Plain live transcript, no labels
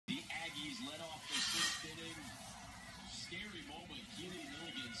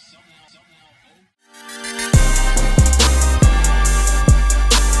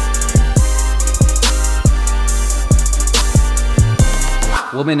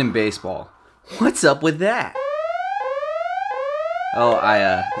Woman in baseball. What's up with that? Oh,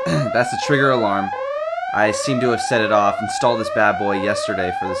 that's the trigger alarm. I seem to have set it off, installed this bad boy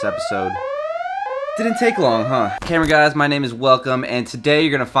yesterday for this episode. Didn't take long, huh? Camera guys, my name is Welcome, and today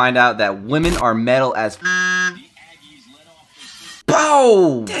you're gonna find out that women are metal as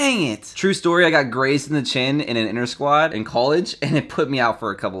Bow! Dang it! True story, I got grazed in the chin in an inter squad in college, and it put me out for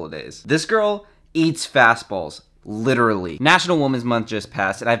a couple of days. This girl eats fastballs. Literally. National Women's Month just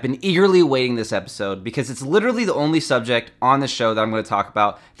passed, and I've been eagerly waiting this episode because it's literally the only subject on the show that I'm going to talk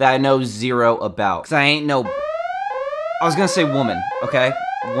about that I know zero about. Because I ain't no... I was going to say woman, okay?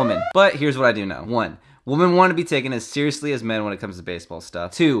 Woman. But here's what I do know. 1. Women want to be taken as seriously as men when it comes to baseball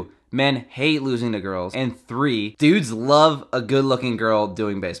stuff. 2. Men hate losing to girls. And 3. Dudes love a good-looking girl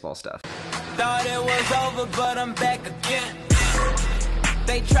doing baseball stuff. Thought it was over, but I'm back again.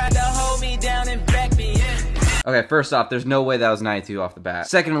 They tried to hold me down and back me in. Okay, first off, there's no way that was 92 off the bat.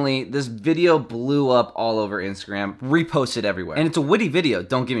 Secondly, this video blew up all over Instagram, reposted everywhere. And it's a witty video,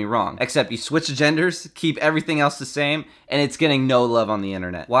 don't get me wrong. Except you switch the genders, keep everything else the same, and it's getting no love on the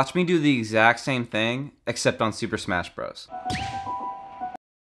internet. Watch me do the exact same thing, except on Super Smash Bros.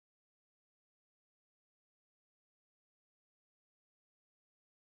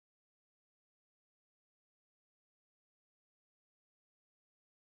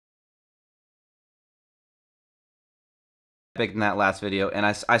 In that last video, and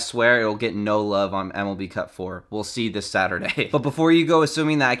I swear it'll get no love on MLB Cut 4. We'll see this Saturday. But before you go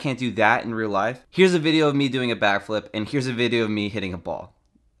assuming that I can't do that in real life, here's a video of me doing a backflip, and here's a video of me hitting a ball.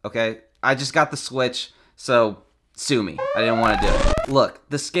 Okay? I just got the switch, so sue me. I didn't want to do it. Look,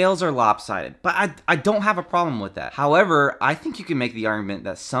 the scales are lopsided, but I don't have a problem with that. However, I think you can make the argument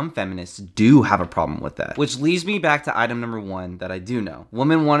that some feminists do have a problem with that. Which leads me back to item number 1 that I do know.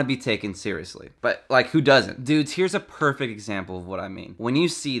 Women want to be taken seriously. But, like, who doesn't? Dudes, here's a perfect example of what I mean. When you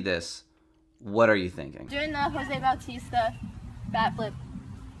see this, what are you thinking? Doing the Jose Bautista bat flip.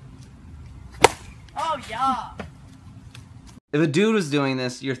 Oh, yeah. If a dude was doing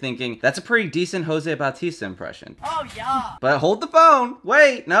this, you're thinking, that's a pretty decent Jose Bautista impression. Oh, yeah. But hold the phone.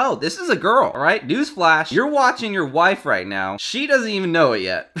 Wait, no, this is a girl, all right? Newsflash, you're watching your wife right now. She doesn't even know it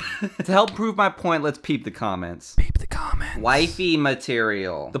yet. To help prove my point, let's peep the comments. Peep the comments. Wifey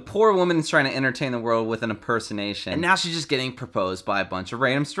material. The poor woman is trying to entertain the world with an impersonation, and now she's just getting proposed by a bunch of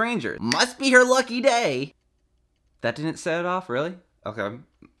random strangers. Must be her lucky day. That didn't set it off, really? Okay.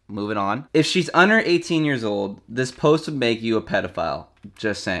 Moving on. If she's under 18 years old, this post would make you a pedophile.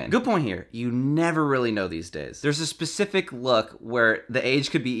 Just saying. Good point here. You never really know these days. There's a specific look where the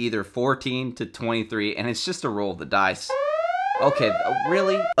age could be either 14 to 23, and it's just a roll of the dice. Okay,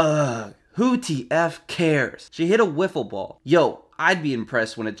 really? Who TF cares? She hit a wiffle ball. Yo, I'd be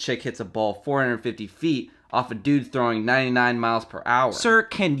impressed when a chick hits a ball 450 feet off a dude throwing 99 miles per hour. Sir,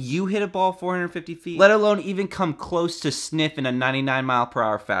 can you hit a ball 450 feet? Let alone even come close to sniffing a 99 mile per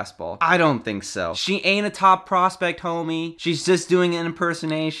hour fastball. I don't think so. She ain't a top prospect, homie. She's just doing an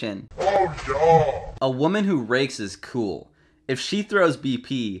impersonation. Oh, yeah. A woman who rakes is cool. If she throws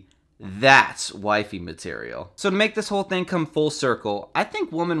BP, that's wifey material. So to make this whole thing come full circle, I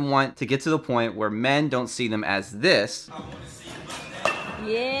think women want to get to the point where men don't see them as this.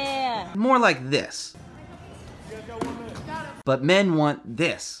 Yeah. More like this. But men want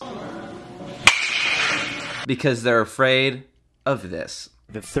this. Because they're afraid of this.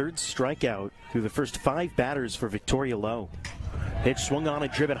 The third strikeout through the first 5 batters for Victoria Lowe. Pitch swung on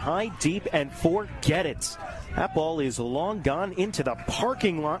and driven high, deep, and forget it. That ball is long gone into the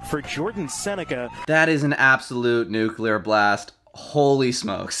parking lot for Jordan Seneca. That is an absolute nuclear blast. Holy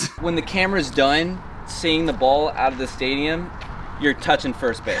smokes. When the camera's done seeing the ball out of the stadium, you're touching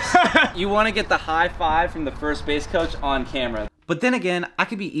first base. You want to get the high five from the first base coach on camera. But then again, I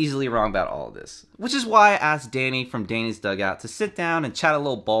could be easily wrong about all of this. Which is why I asked Danny from Danny's Dugout to sit down and chat a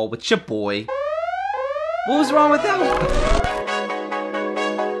little ball with your boy. What was wrong with that one?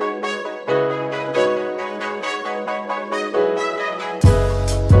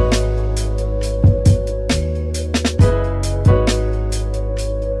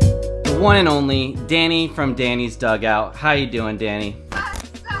 One and only Danny from Danny's Dugout. How you doing, Danny?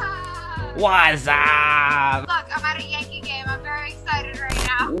 What's up? What's up? Look, I'm at a Yankee game. I'm very excited right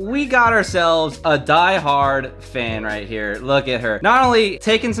now. We got ourselves a die-hard fan right here. Look at her. Not only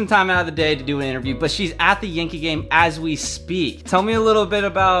taking some time out of the day to do an interview, but she's at the Yankee game as we speak. Tell me a little bit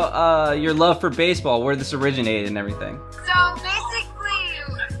about your love for baseball, where this originated and everything. So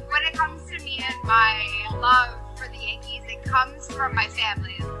basically, when it comes to me and my love for the Yankees, it comes from my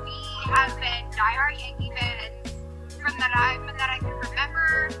family. We have been diehard Yankee fans from the time that I can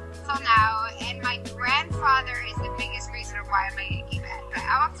remember till now, and my grandfather is the biggest reason of why I'm a Yankee fan.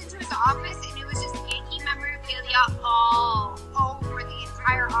 I walked into his office and it was just Yankee memorabilia all over the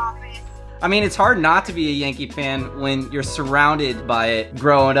entire office. I mean, it's hard not to be a Yankee fan when you're surrounded by it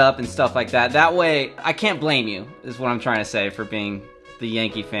growing up and stuff like that. That way, I can't blame you, is what I'm trying to say, for being the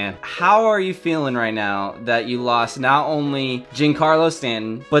Yankee fan. How are you feeling right now that you lost not only Giancarlo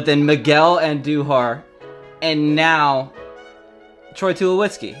Stanton, but then Miguel Andujar, and now Troy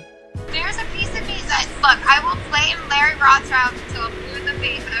Tulowitzki? There's a piece of me that, look, I will blame Larry Rothschild until blue in the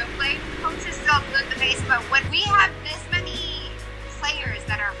face. I will blame coaches till blue in the face. But when we have this many players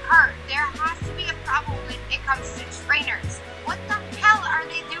that are hurt, there has to be a problem when it comes to trainers. What the hell are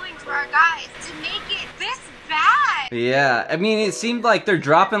they doing to our guys to make it this bad? Yeah, I mean, it seemed like they're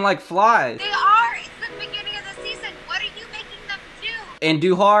dropping like flies. They are. It's the beginning of the season. What are you making them do?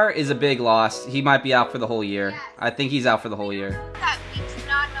 Andujar is a big loss. He might be out for the whole year. Yes. I think he's out for the whole year. That we do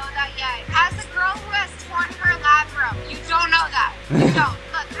not know that yet. As a girl who has torn her labrum, you don't know that. You don't.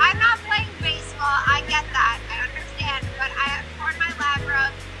 Look, I'm not playing baseball. I get that. I understand. But I have torn my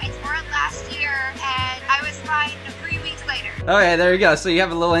labrum. I tore it last year, and I was fine 3 weeks later. Okay, there you go. So you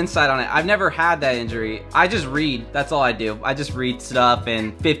have a little insight on it. I've never had that injury. I just read. That's all I do. I just read stuff,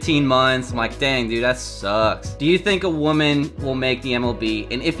 and 15 months, I'm like, dang, dude, that sucks. Do you think a woman will make the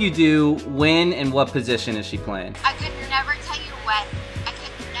MLB? And if you do, when and what position is she playing? I could never tell you when. I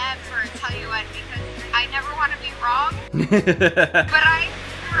could never tell you when because I never want to be wrong. But I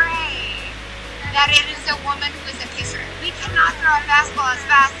pray that it is a woman who is a pitcher. We cannot throw a fastball as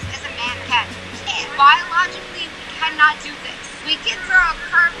fast as a man can. We can't. Biologically, we cannot do this. We can throw a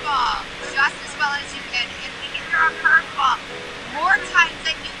curveball just as well as you can, and we can throw a curveball more times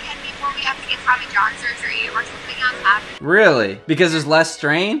than you can before we have to get Tommy John surgery or something else happens. Really? Because there's less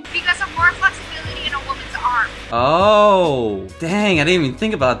strain? Because of more flexibility in a woman's arm. Oh, dang, I didn't even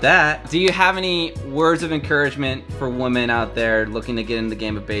think about that. Do you have any words of encouragement for women out there looking to get into the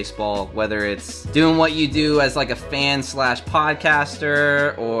game of baseball, whether it's doing what you do as like a fan slash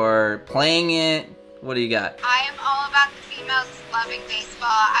podcaster or playing it? What do you got? I am all about the females loving baseball.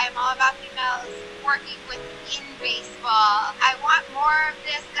 I am all about females working within baseball. I want more of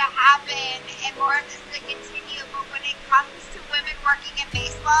this to happen and more of this to continue. But when it comes to women working in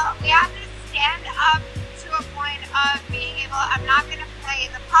baseball, we have to stand up to a point of being able, I'm not going to play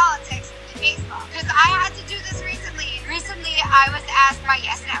the politics in baseball. Because I had to do this recently. Recently, I was asked by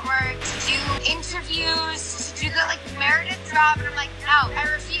Yes Network to do interviews, to do the Meredith job, and I'm like, no, I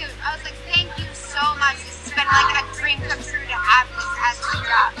refuse. I was like, thank you so much. This has been like a dream come true to have this as my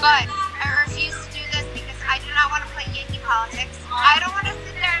job. But I refuse to do this because I do not want to play Yankee politics. I don't want to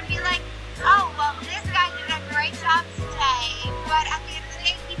sit there and be like, oh, well, this guy did a great job today, but at the end of the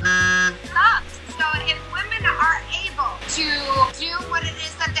day, he sucks. So if women are able to do what it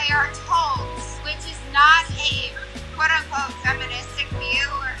is that they are told, which is not a quote-unquote feministic view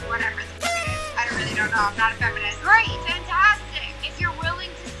or whatever the fuck it is, I really don't know, I'm not a feminist. Great, fantastic, if you're willing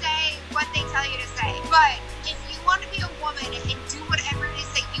to say what they tell you to say. But if you want to be a woman and do whatever it is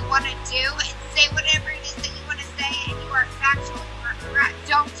that you want to do and say whatever it is that you want to say and you are factual, you are correct,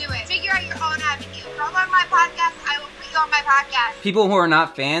 don't do it. Figure out your own avenue. Come on my podcast, I will put you on my podcast. People who are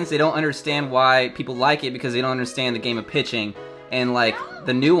not fans, they don't understand why people like it because they don't understand the game of pitching and like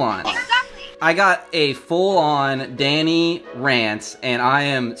the nuance. Exactly. I got a full-on Danny rant, and I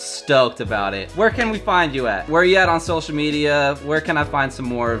am stoked about it. Where can we find you at? Where are you at on social media? Where can I find some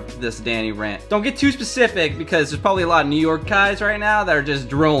more of this Danny rant? Don't get too specific because there's probably a lot of New York guys right now that are just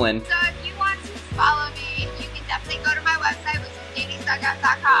drooling. So if you want to follow me, you can definitely go to my website, which is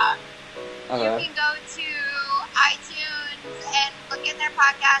DannyStuckout.com. You can go to iTunes and look in their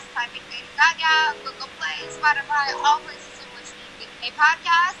podcast, type in Danny Stuckout, Google Play, Spotify, all places in which you can get a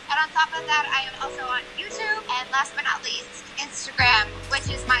podcast. And on top of that, I am also on YouTube, and last but not least, Instagram, which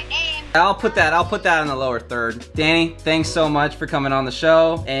is my name. I'll put that in the lower third. Danny, thanks so much for coming on the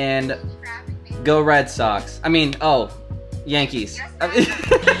show, and go Red Sox. I mean, Yankees.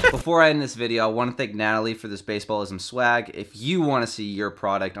 Before I end this video, I want to thank Natalie for this Baseballism swag. If you want to see your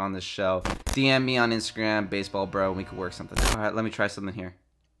product on this show, DM me on Instagram, Baseball Bro, and we could work something. All right, let me try something here.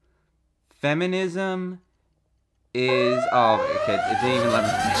 Feminism is... Oh, okay, it didn't even let me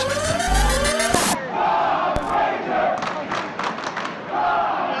finish my sentence.